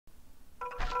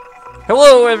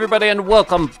Hello everybody and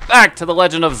welcome back to The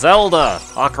Legend of Zelda,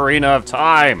 Ocarina of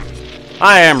Time.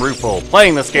 I am Rufal,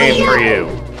 playing this game for you.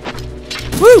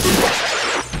 Woo!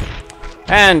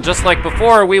 And just like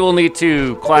before, we will need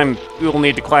to climb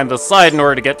the slide in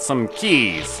order to get some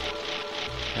keys.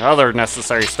 And other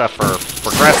necessary stuff for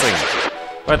progressing.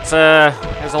 But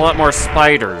there's a lot more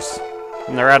spiders,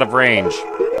 and they're out of range.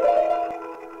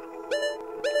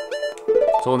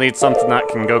 So we'll need something that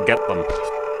can go get them.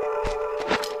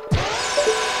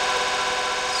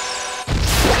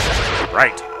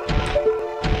 Right.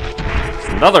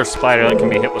 There's another spider that can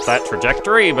be hit with that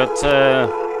trajectory, but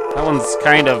that one's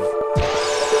kind of...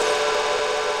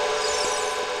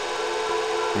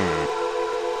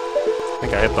 I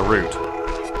think I hit the root.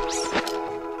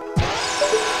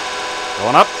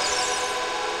 Going up.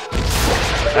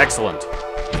 Excellent.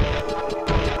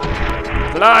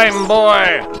 Climb,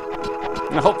 boy!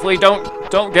 And hopefully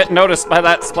don't get noticed by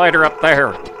that spider up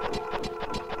there.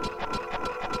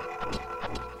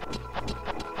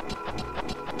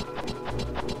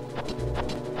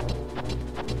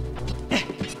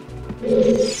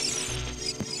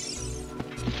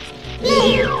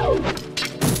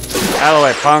 Out of the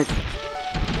way, punk.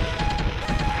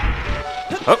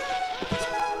 Oh.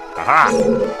 Aha.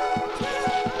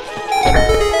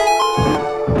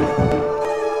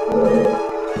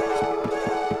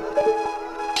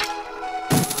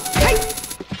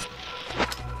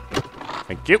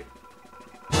 Thank you.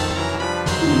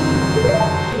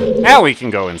 Now we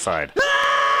can go inside.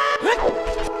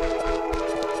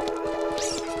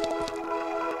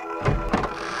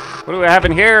 What do we have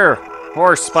in here?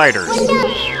 More spiders.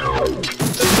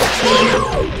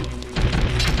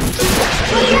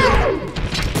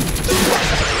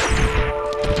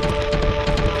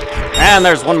 And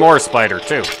there's one more spider,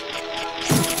 too.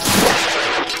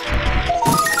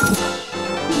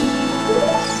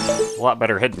 A lot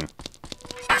better hidden.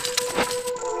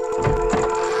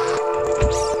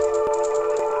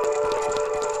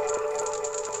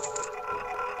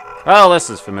 Well, this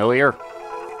is familiar.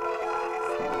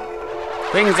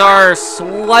 Things are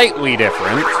slightly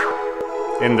different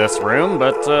in this room,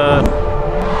 but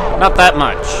not that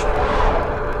much.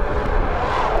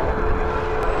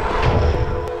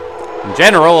 In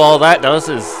general, all that does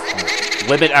is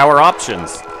limit our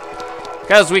options,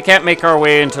 because we can't make our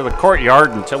way into the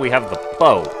courtyard until we have the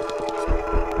bow.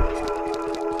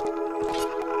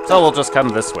 So we'll just come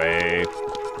this way.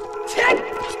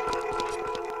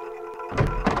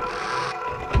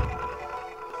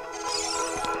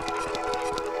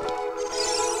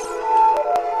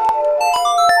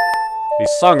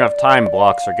 These Song of Time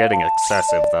blocks are getting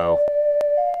excessive, though.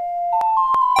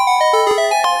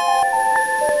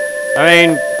 I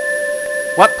mean,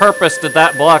 what purpose did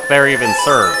that block there even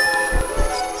serve?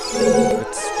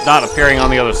 It's not appearing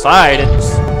on the other side,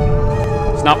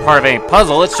 it's not part of any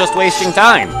puzzle, it's just wasting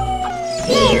time.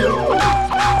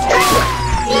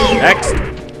 Next.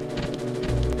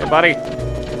 Hey, buddy.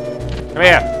 Come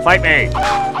here, fight me.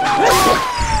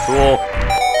 Cool.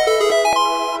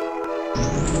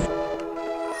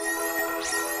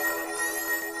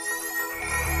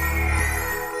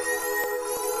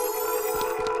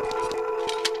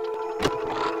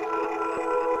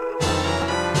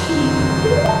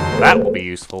 That will be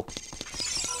useful.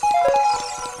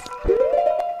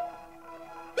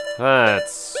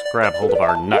 Let's grab hold of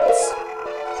our nuts.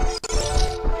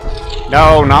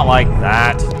 No, not like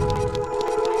that.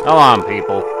 Come on,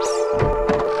 people.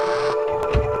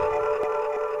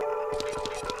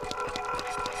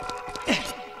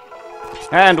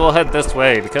 And we'll head this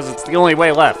way, because it's the only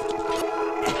way left.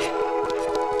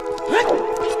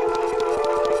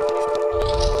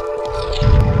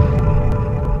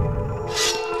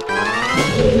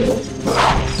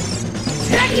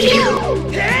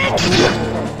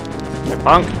 Hey,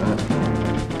 punk.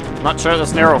 Not sure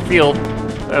this narrow field,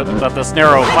 that this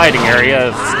narrow fighting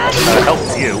area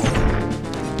helps you.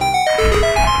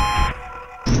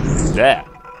 Yeah.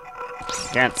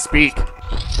 Can't speak.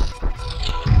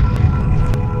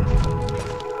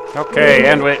 Okay,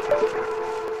 and wait.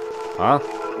 Huh?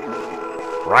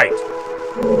 Right.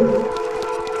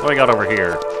 What do we got over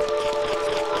here?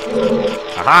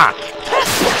 Aha!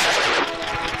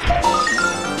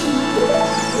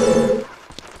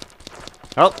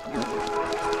 Well,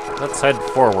 let's head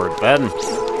forward, then.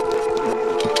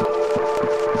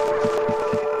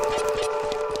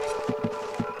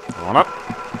 Going up.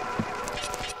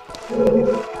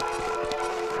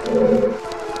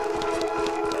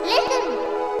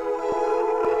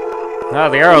 Ah,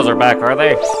 the arrows are back, are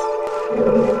they?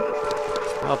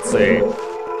 Let's see.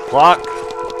 Clock.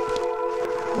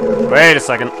 Wait a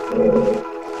second.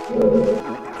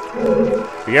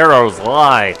 The arrows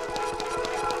lie.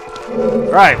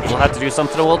 Right, we'll have to do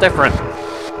something a little different.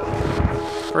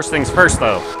 First things first,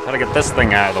 though. Gotta get this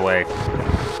thing out of the way.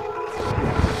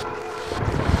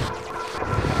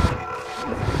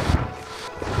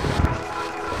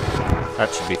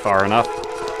 That should be far enough.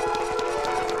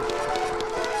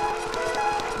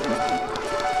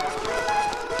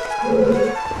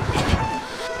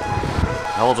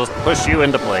 I will just push you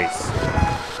into place.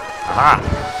 Aha!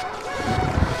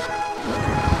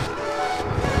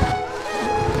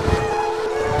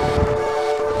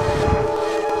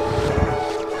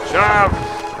 Shove!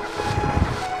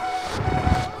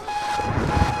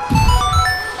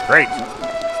 Great.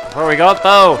 Before we go up,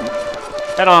 though,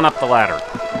 head on up the ladder.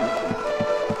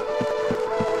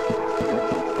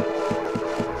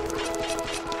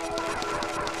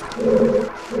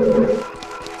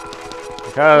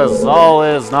 Because all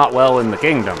is not well in the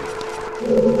kingdom.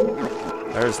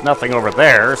 There's nothing over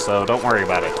there, so don't worry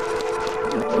about it.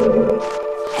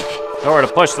 Nowhere to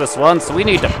push this one, so we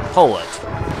need to pull it.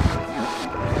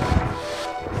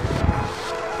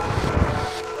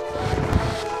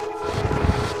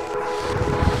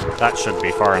 That should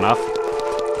be far enough.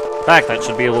 In fact, that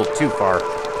should be a little too far.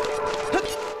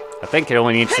 I think it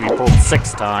only needs to be pulled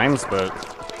 6 times, but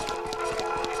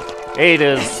 8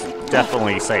 is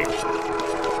definitely safe.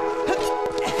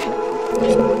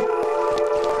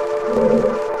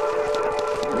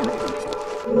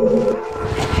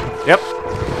 Yep.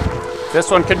 This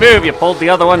one can move. You pulled the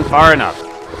other one far enough.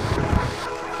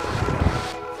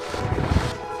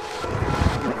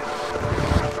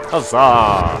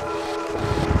 Huzzah!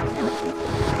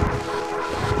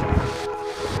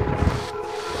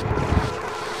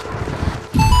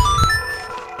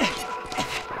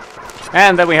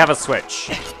 And then we have a switch.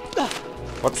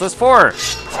 What's this for?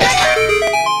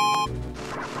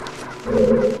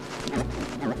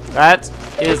 That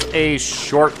is a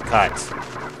shortcut.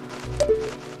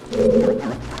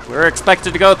 We're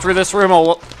expected to go through this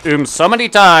room so many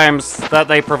times that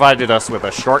they provided us with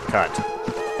a shortcut.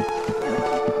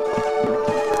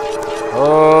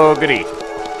 Oh, goody.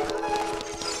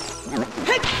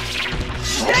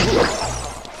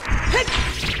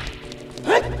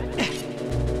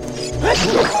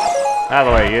 Out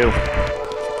of the way, you.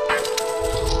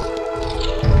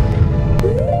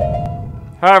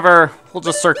 However, we'll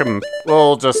just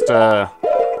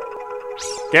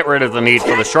get rid of the need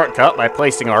for the shortcut by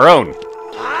placing our own.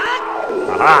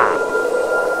 Aha!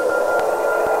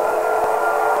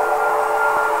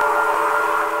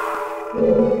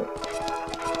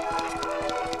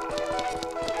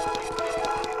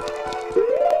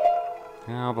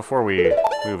 Now, before we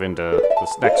move into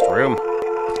this next room,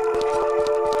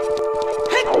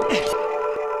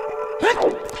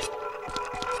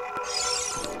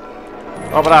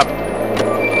 open up!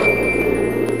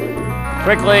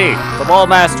 Quickly! The Ball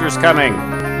Master's coming!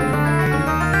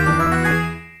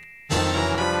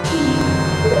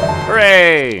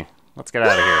 Hooray! Let's get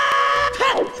out of here.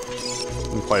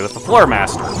 And play with the Floor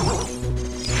Master.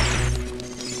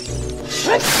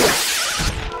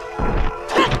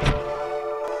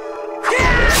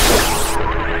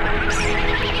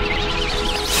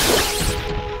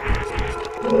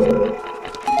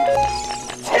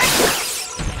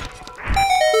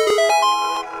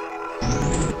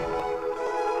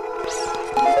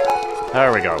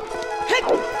 There we go.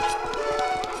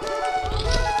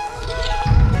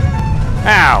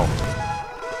 Ow!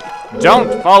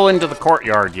 Don't fall into the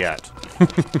courtyard yet.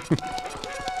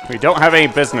 We don't have any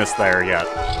business there yet.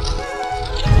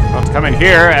 Let's come in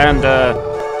here and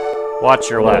watch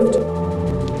your left.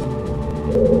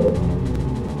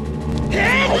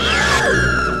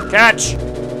 Catch!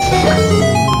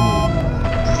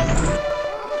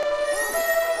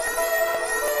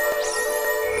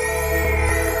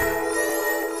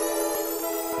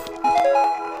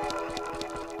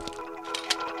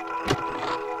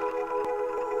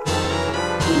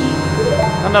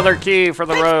 Another key for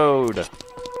the road.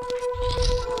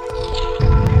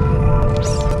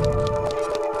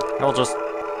 I'll just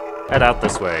head out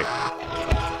this way.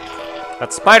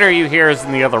 That spider you hear is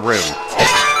in the other room.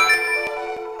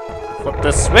 Flip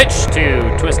the switch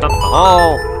to twist up the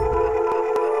hall.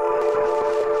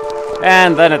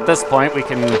 And then at this point we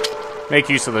can make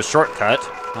use of the shortcut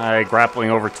by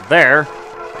grappling over to there.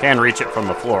 Can reach it from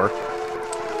the floor.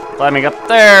 Climbing up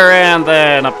there, and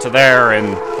then up to there,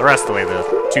 and the rest of the way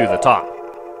to the top.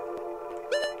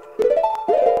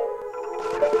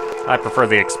 I prefer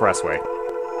the expressway.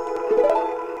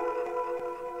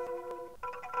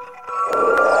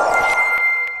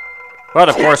 But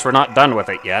of course, we're not done with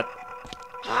it yet.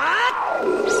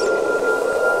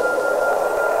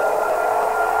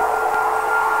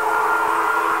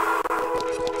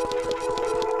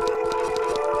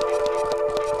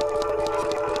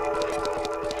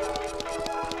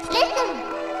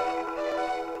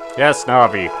 Yes,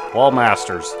 Navi. Wall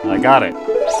masters. I got it.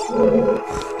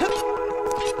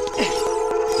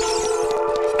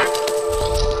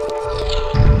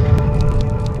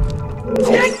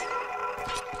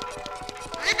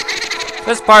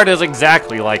 This part is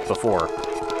exactly like before.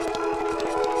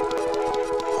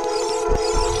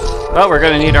 But we're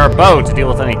gonna need our bow to deal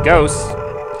with any ghosts.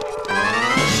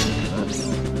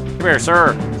 Come here,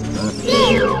 sir.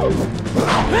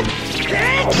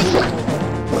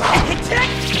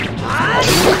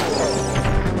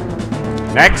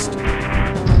 Next.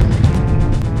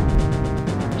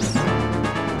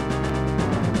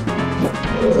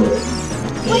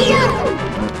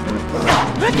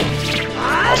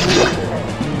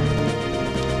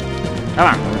 Come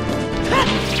on.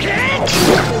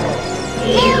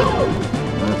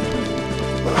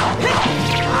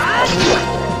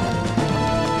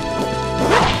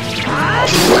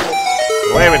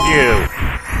 Away with you.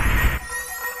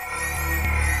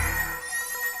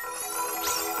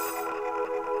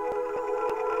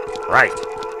 Right.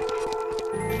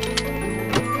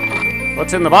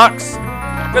 What's in the box?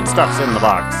 Good stuff's in the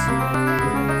box.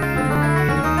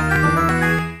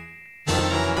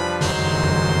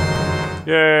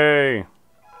 Yay!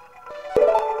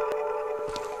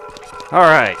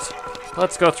 Alright,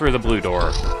 let's go through the blue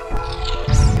door.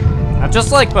 Now,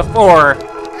 just like before,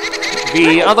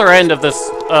 the other end of this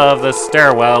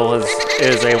stairwell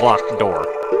is a locked door.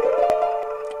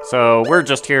 So we're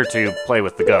just here to play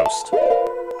with the ghost.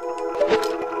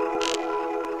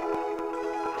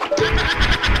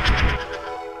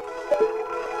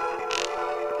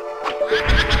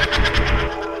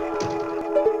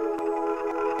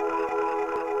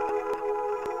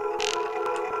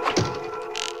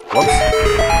 Whoops.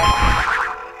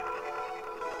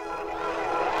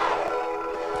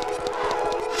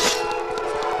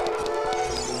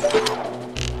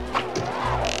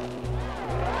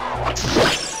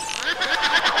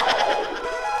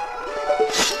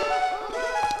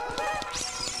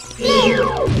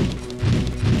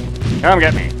 Come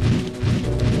get me.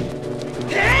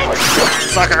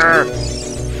 Sucker!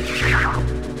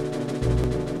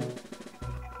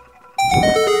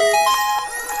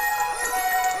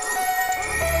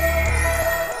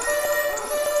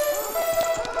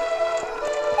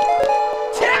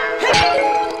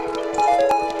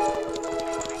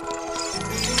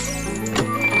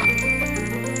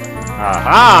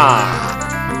 Aha!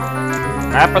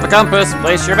 Map of the compass,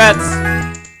 place your bets.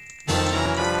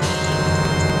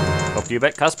 Hope you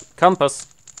bet compass.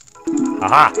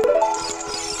 Aha!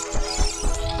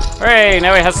 Hooray,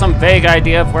 now he has some vague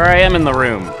idea of where I am in the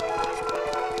room.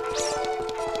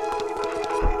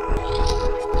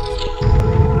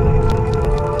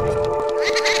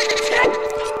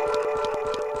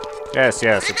 Yes,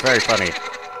 yes, it's very funny.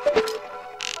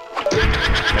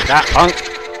 Take that, punk!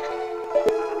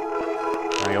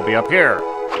 Now you'll be up here.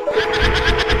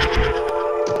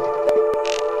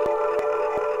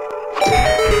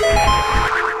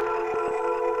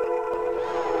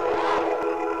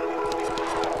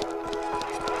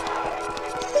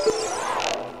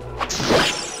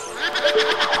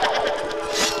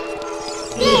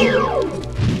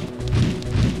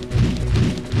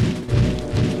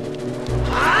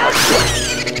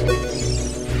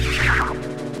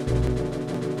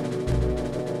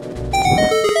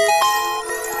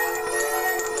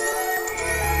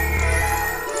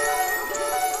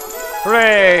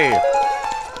 Hooray!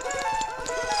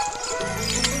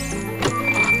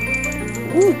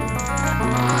 Woo.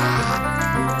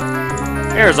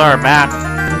 Here's our map.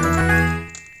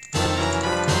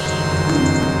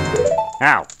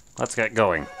 Now, let's get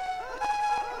going.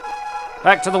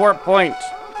 Back to the warp point.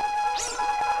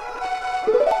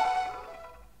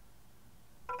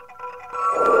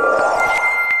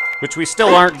 Which we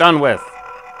still aren't done with.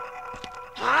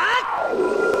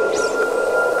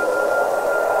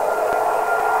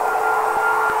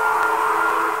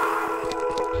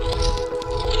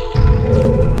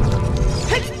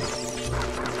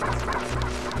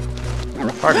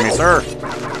 Pardon me, sir.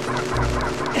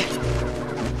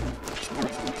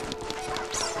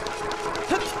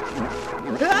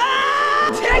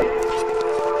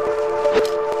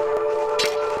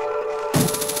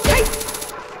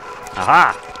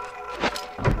 Aha!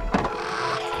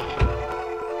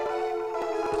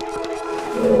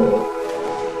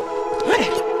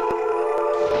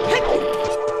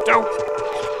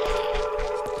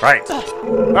 Right.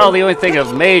 Well, the only thing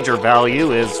of major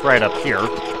value is right up here.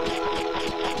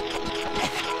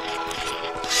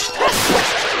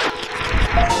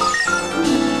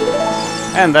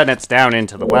 And then it's down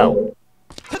into the well.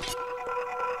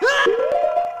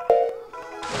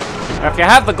 Now, if you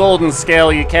have the golden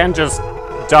scale, you can just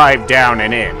dive down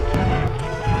and in.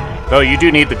 Though you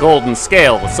do need the golden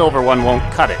scale, the silver one won't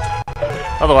cut it.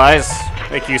 Otherwise,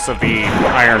 make use of the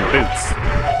iron boots.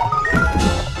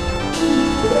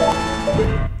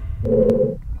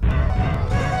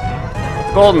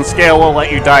 The golden scale will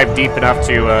let you dive deep enough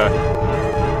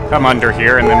to come under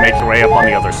here and then make your way up on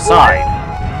the other side.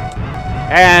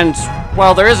 And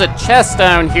while there is a chest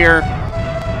down here,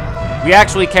 we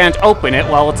actually can't open it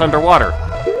while it's underwater.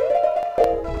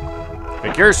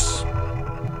 Figures.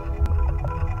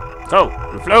 So,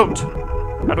 we float.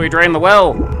 How do we drain the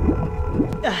well?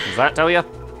 Does that tell you?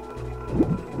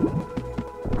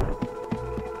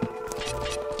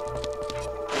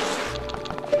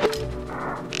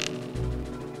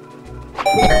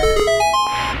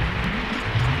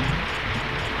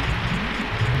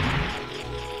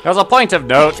 As a point of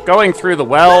note, going through the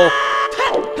well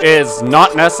is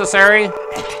not necessary,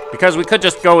 because we could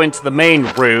just go into the main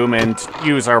room and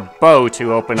use our bow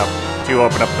to open up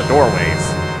the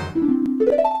doorways.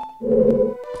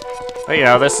 But you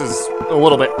know, this is a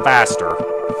little bit faster.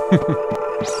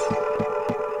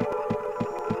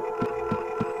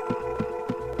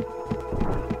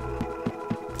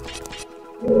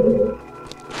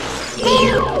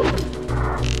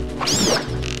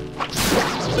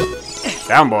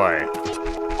 Down, boy.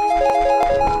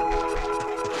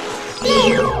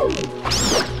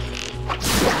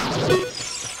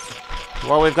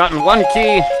 Well, we've gotten one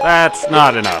key. That's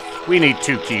not enough. We need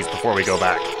 2 keys before we go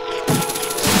back.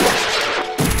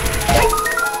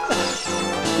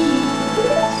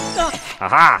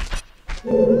 Aha!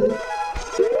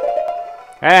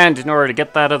 And in order to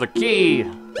get that other key,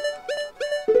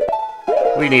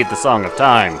 we need the Song of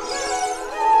Time.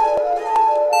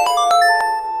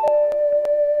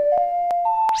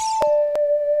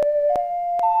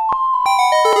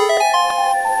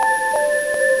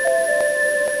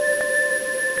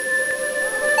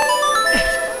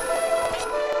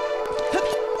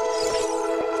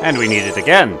 And we need it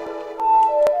again.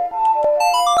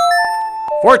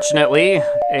 Fortunately,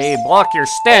 a block you're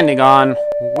standing on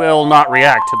will not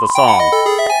react to the song.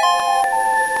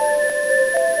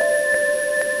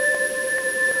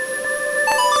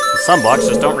 Some blocks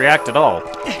just don't react at all.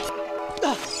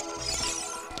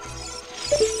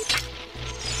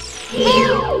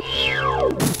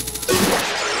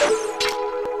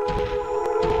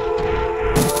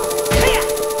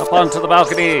 Up onto the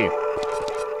balcony.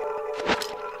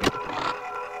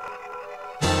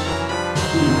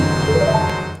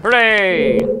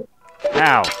 Hooray!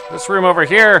 Now, this room over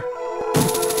here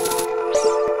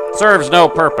serves no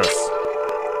purpose.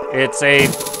 It's a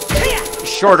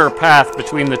shorter path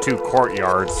between the 2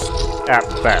 courtyards, at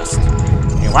best.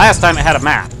 I mean, last time it had a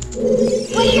map.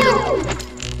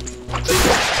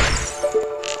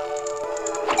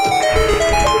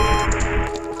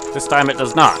 This time it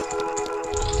does not.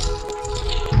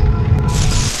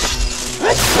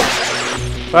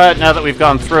 But now that we've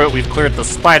gone through it, we've cleared the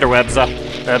spider webs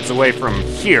away from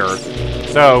here,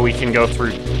 so we can go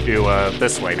through to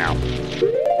this way now.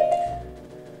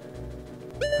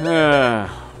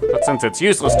 But since it's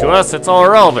useless to us, it's all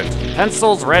irrelevant.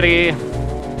 Pencils ready.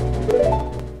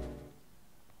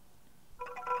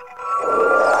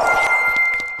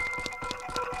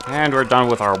 And we're done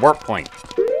with our warp point.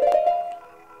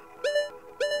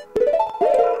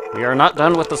 We are not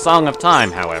done with the Song of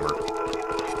Time, however.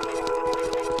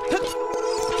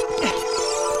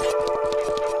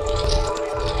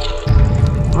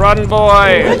 Run,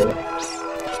 boy!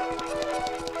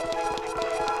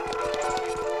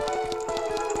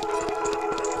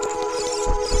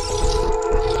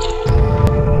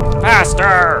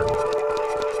 Faster!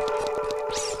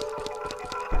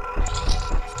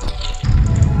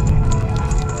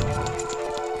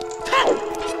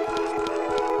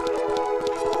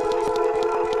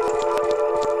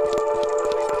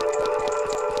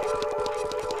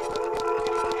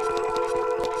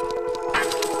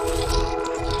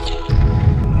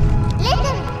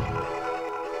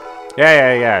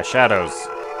 Yeah, shadows.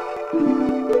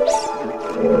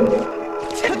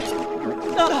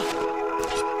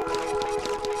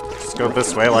 Let's go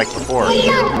this way like before.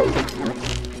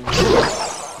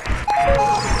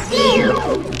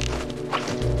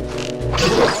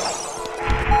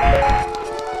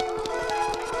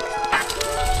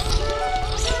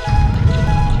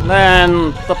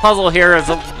 Then the puzzle here is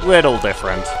a little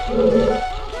different.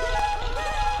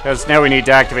 Because now we need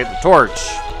to activate the torch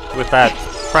with that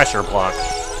pressure block.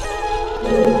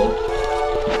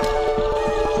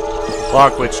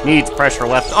 Block which needs pressure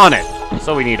left on it,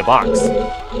 so we need a box.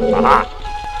 Aha!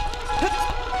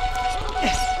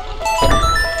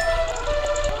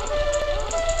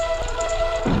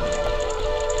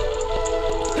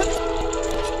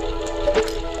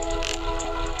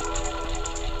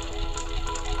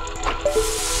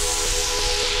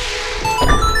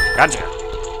 Gotcha.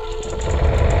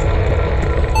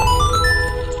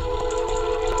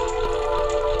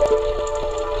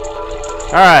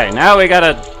 Alright, now we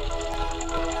gotta...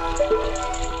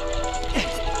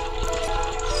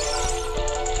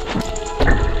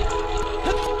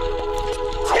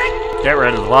 get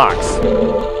rid of the box.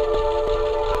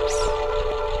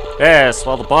 Yes,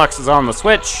 while the box is on the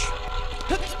switch,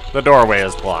 the doorway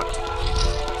is blocked.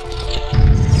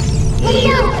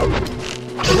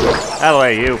 Out of the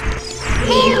way, you.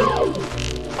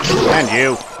 And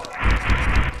you.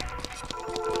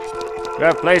 You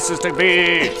have places to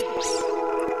be.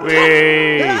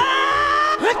 Whee!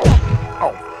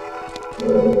 Oh.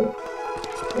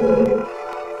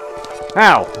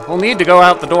 Now, we'll need to go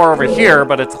out the door over here,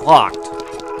 but it's locked.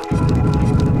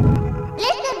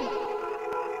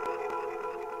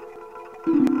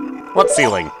 What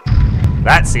ceiling?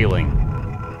 That ceiling.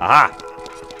 Aha!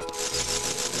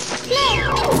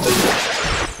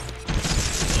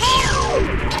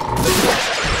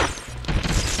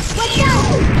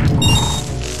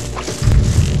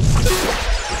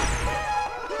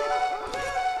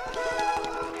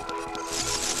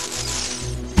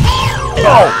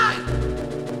 Oh!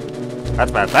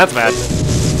 That's bad, that's bad.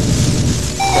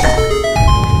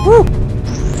 Woo!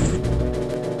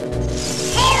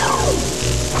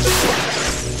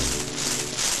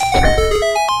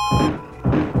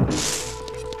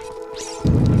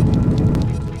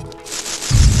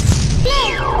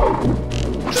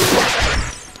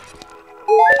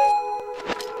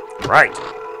 Right.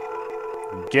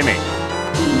 Gimme.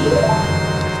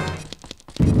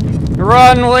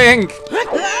 Run, Link!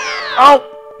 Oh!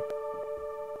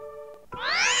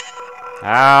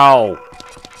 Ow.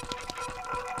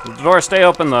 Did the door stay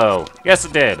open, though? Yes,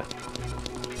 it did.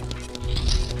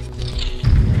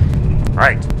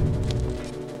 Right.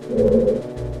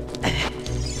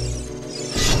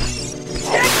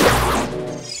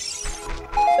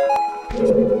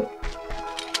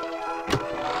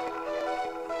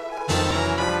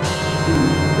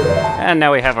 And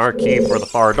now we have our key for the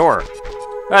far door.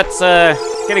 That's,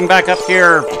 getting back up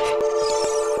here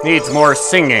needs more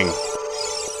singing.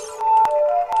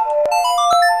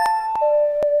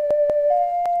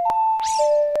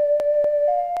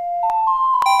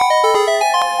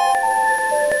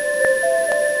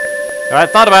 I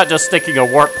thought about just sticking a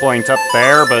warp point up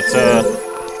there, but,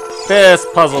 this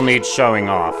puzzle needs showing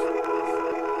off.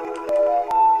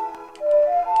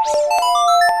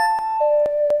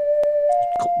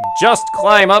 Just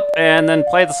climb up and then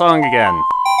play the song again.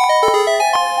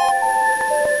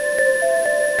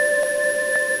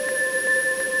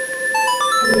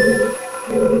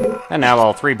 And now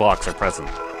all 3 blocks are present.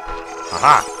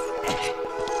 Aha!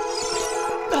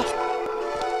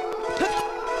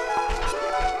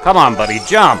 Come on, buddy,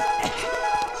 jump!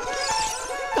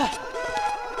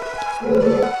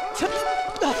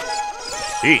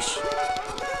 Sheesh.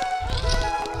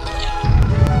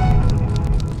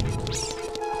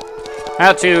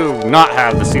 How to not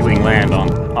have the ceiling land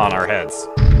on our heads.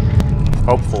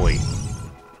 Hopefully.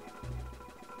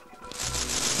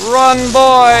 Run,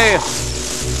 boy!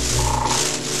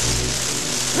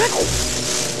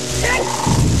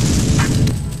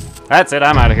 That's it,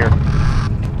 I'm out of here.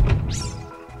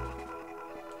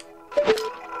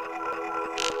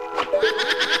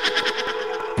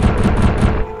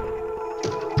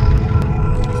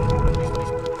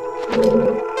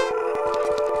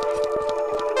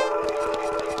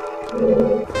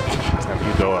 Have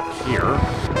you go up here.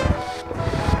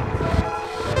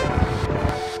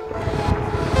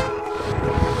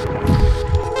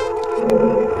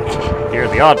 Here are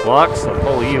the odd blocks, so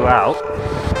pull you out.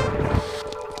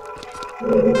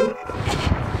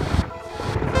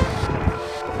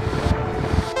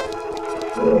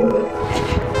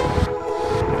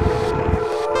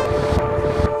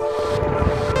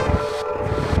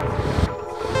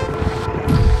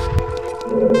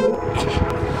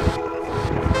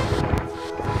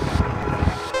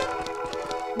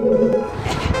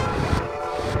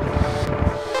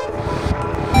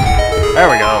 There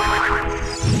we go.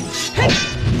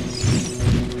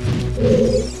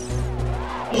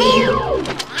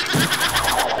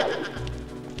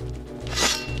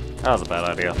 That was a bad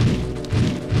idea.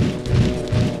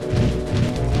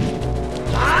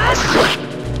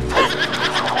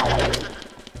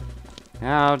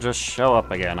 Now just show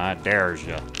up again, I dares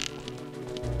you.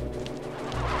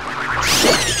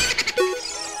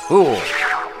 Ooh.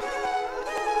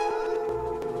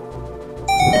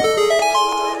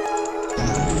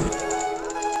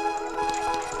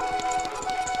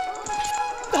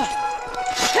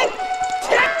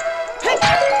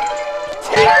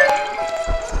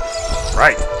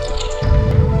 Right.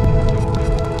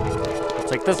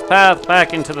 take this path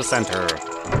back into the center.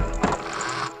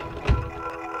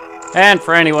 And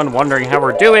for anyone wondering how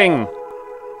we're doing,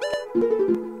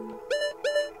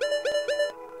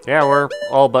 yeah, we're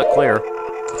all but clear.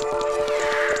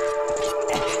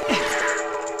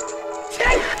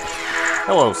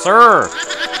 Hello, sir!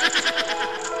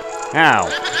 Now,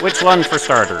 which one for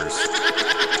starters?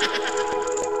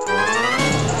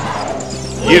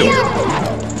 You!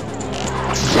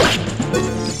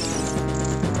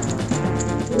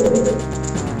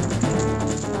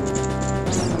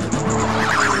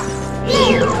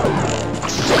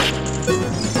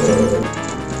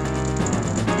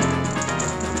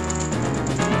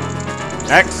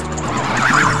 Next.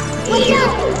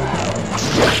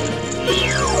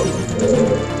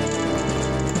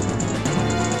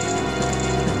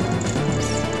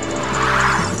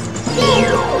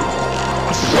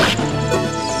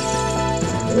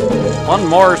 One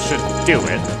more should do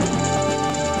it.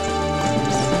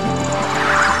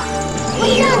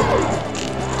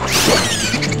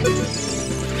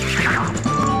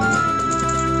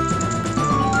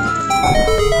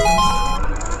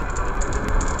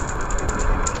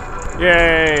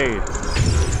 Yay!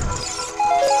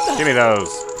 Give me those.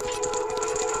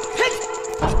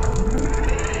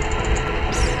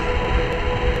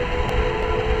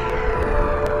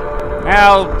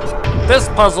 Now, this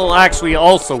puzzle actually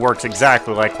also works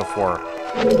exactly like before.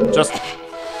 Just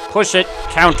push it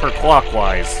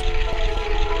counterclockwise.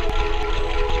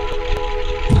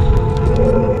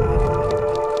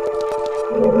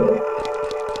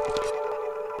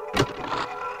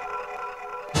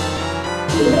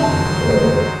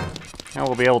 Now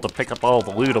we'll be able to pick up all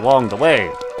the loot along the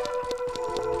way.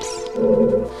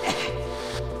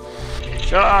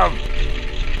 Shove!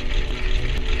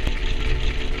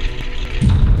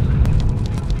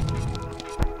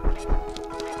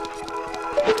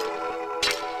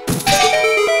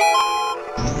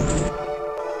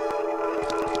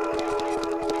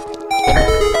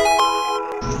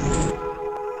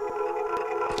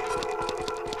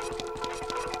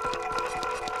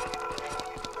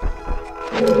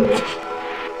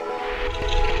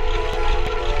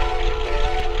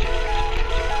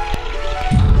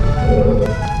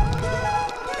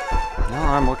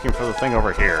 Now I'm looking for the thing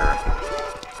over here.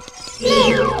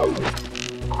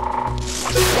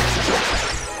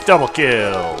 Double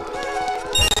kill!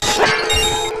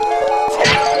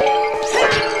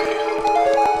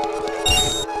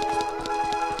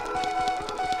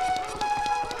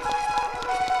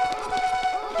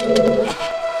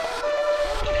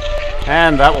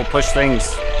 And that will push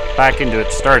things back into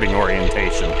its starting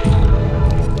orientation.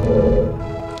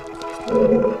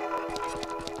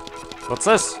 What's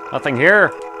this? Nothing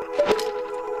here?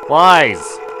 Flies!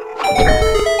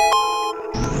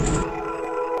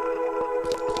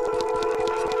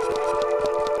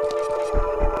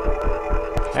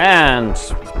 And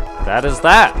that is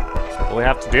that. All we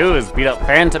have to do is beat up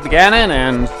Phantom Ganon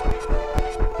and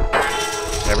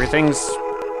everything's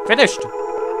finished.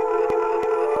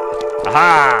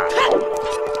 Aha!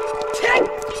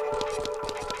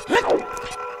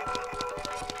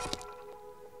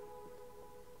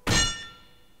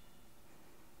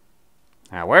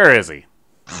 Now, where is he?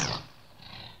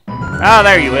 Ah,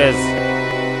 there you is.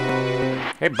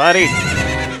 Hey, buddy.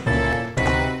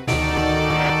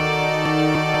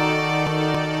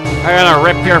 I'm gonna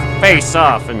rip your face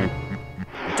off and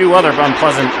do other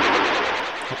unpleasant...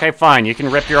 Okay, fine, you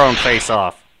can rip your own face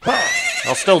off.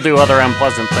 I'll still do other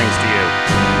unpleasant things to you.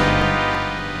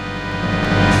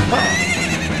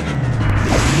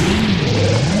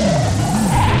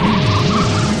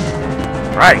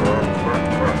 Right.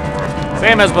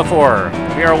 Same as before.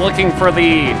 We are looking for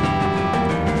the...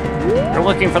 We're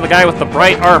looking for the guy with the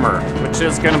bright armor, which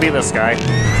is gonna be this guy.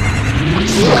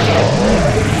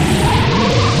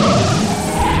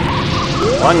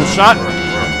 One shot.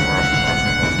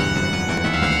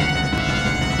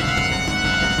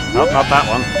 Nope, not that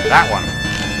one. That one.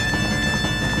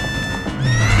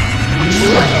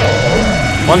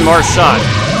 One more shot.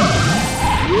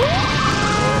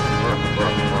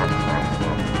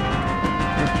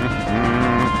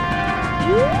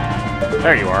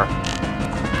 There you are.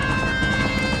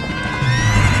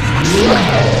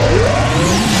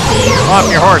 Off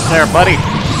your horse there, buddy.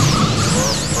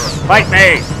 Fight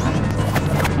me.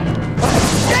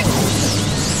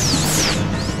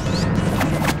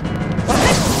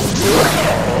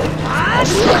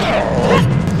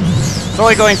 It's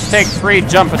only going to take 3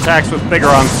 jump attacks with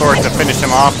Bigoron Sword to finish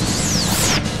him off.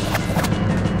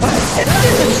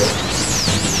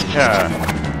 Yeah.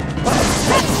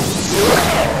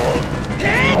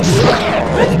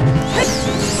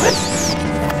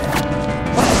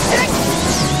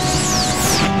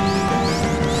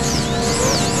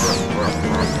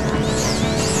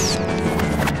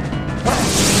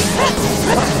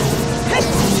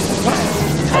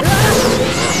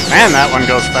 Man, that one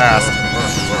goes fast.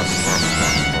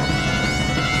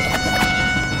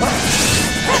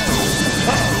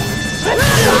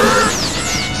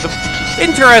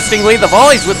 Interestingly, the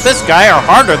volleys with this guy are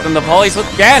harder than the volleys with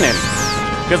Ganon,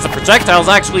 because the projectiles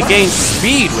actually gain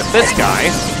speed with this guy.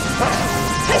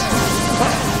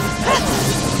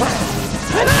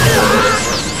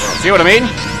 See what I mean?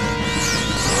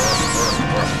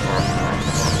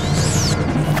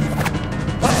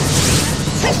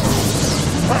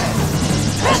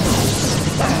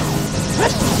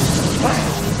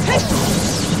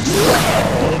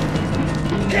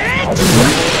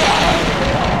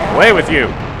 Away with you!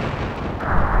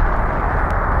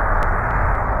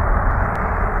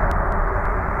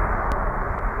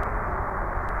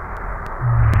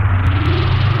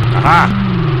 Aha!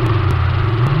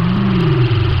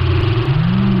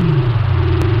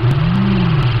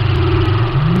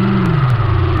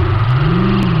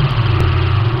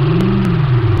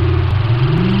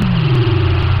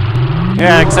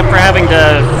 Yeah, except for having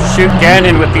to shoot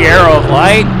Ganon with the arrow of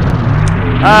light.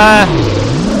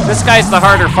 This guy's the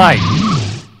harder fight.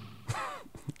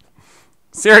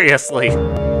 Seriously.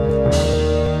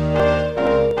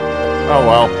 Oh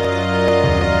well.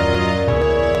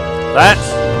 That,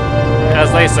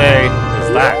 as they say,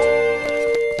 is that.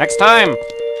 Next time,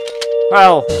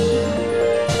 well,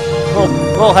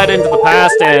 we'll head into the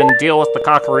past and deal with the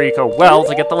Ocarina well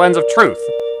to get the Lens of Truth.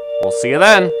 We'll see you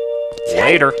then.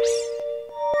 Later.